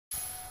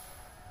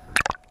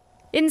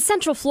In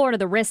Central Florida,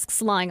 the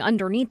risks lying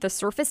underneath the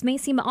surface may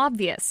seem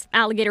obvious.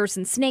 Alligators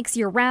and snakes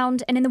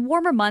year-round, and in the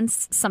warmer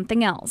months,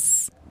 something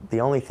else.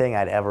 The only thing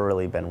I'd ever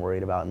really been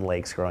worried about in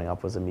lakes growing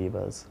up was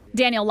amoebas.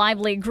 Daniel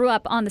Lively grew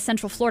up on the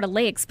Central Florida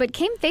lakes, but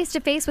came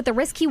face-to-face with a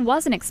risk he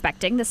wasn't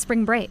expecting this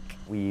spring break.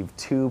 We've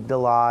tubed a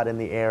lot in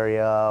the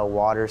area,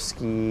 water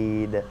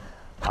skied,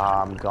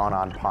 gone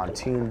on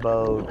pontoon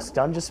boats,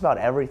 done just about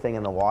everything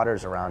in the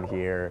waters around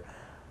here.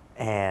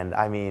 And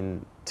I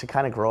mean, to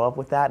kind of grow up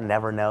with that and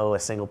never know a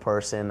single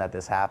person that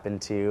this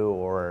happened to,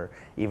 or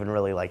even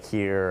really like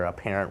hear a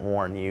parent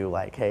warn you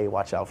like, hey,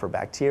 watch out for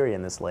bacteria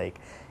in this lake.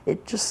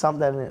 It just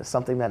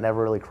something that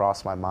never really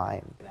crossed my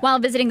mind. While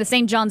visiting the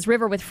St. Johns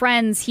River with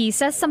friends, he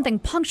says something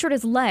punctured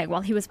his leg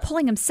while he was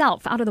pulling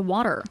himself out of the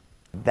water.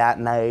 That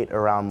night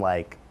around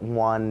like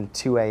 1,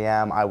 2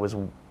 a.m., I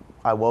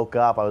woke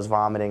up, I was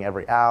vomiting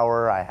every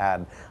hour, I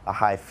had a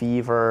high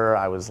fever,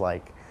 I was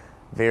like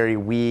very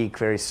weak,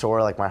 very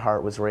sore, like my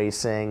heart was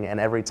racing, and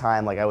every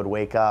time like I would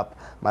wake up,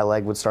 my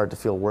leg would start to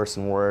feel worse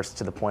and worse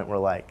to the point where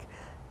like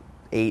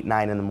 8,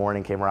 9 in the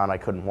morning came around, I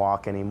couldn't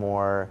walk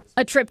anymore.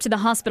 A trip to the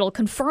hospital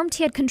confirmed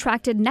he had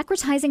contracted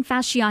necrotizing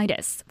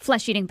fasciitis,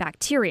 flesh-eating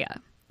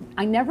bacteria.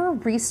 I never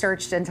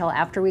researched until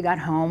after we got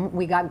home.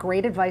 We got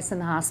great advice in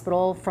the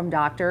hospital from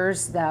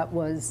doctors that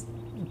was,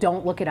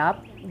 don't look it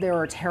up. There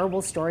are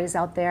terrible stories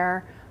out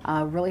there.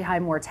 Really high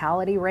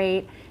mortality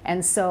rate,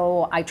 and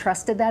so I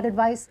trusted that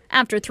advice.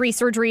 After 3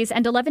 surgeries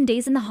and 11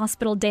 days in the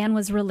hospital, Dan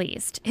was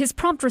released. His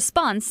prompt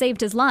response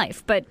saved his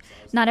life, but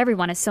not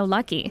everyone is so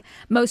lucky.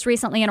 Most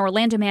recently, an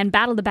Orlando man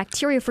battled the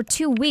bacteria for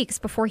 2 weeks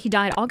before he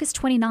died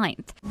August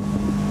 29th.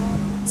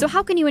 So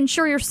how can you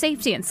ensure your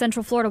safety in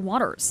Central Florida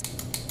waters?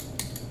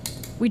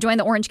 We joined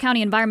the Orange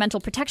County Environmental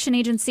Protection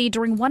Agency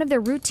during one of their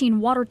routine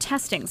water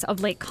testings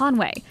of Lake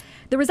Conway.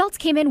 The results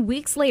came in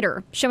weeks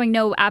later, showing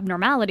no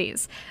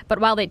abnormalities. But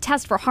while they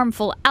test for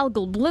harmful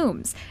algal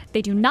blooms,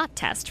 they do not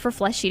test for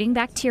flesh-eating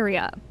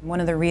bacteria. One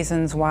of the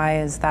reasons why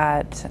is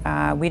that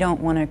we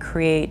don't want to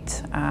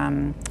create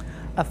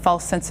a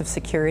false sense of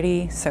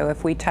security. So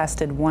if we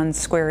tested 1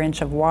 square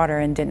inch of water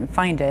and didn't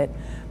find it,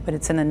 but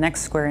it's in the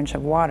next square inch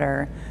of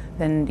water,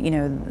 then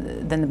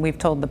then we've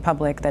told the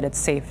public that it's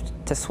safe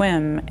to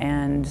swim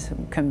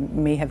and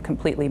may have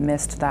completely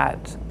missed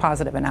that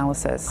positive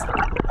analysis.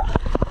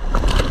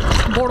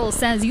 Bortles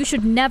says you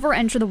should never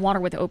enter the water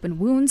with open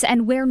wounds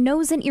and wear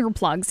nose and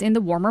earplugs in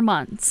the warmer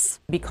months.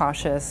 Be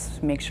cautious.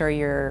 Make sure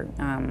you're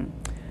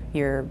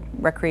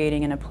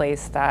recreating in a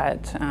place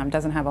that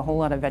doesn't have a whole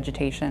lot of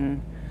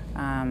vegetation,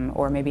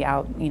 or maybe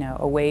out,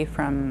 away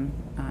from,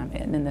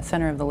 in the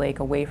center of the lake,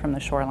 away from the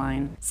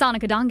shoreline.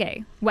 Sonica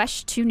Dange,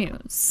 WESH 2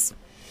 News.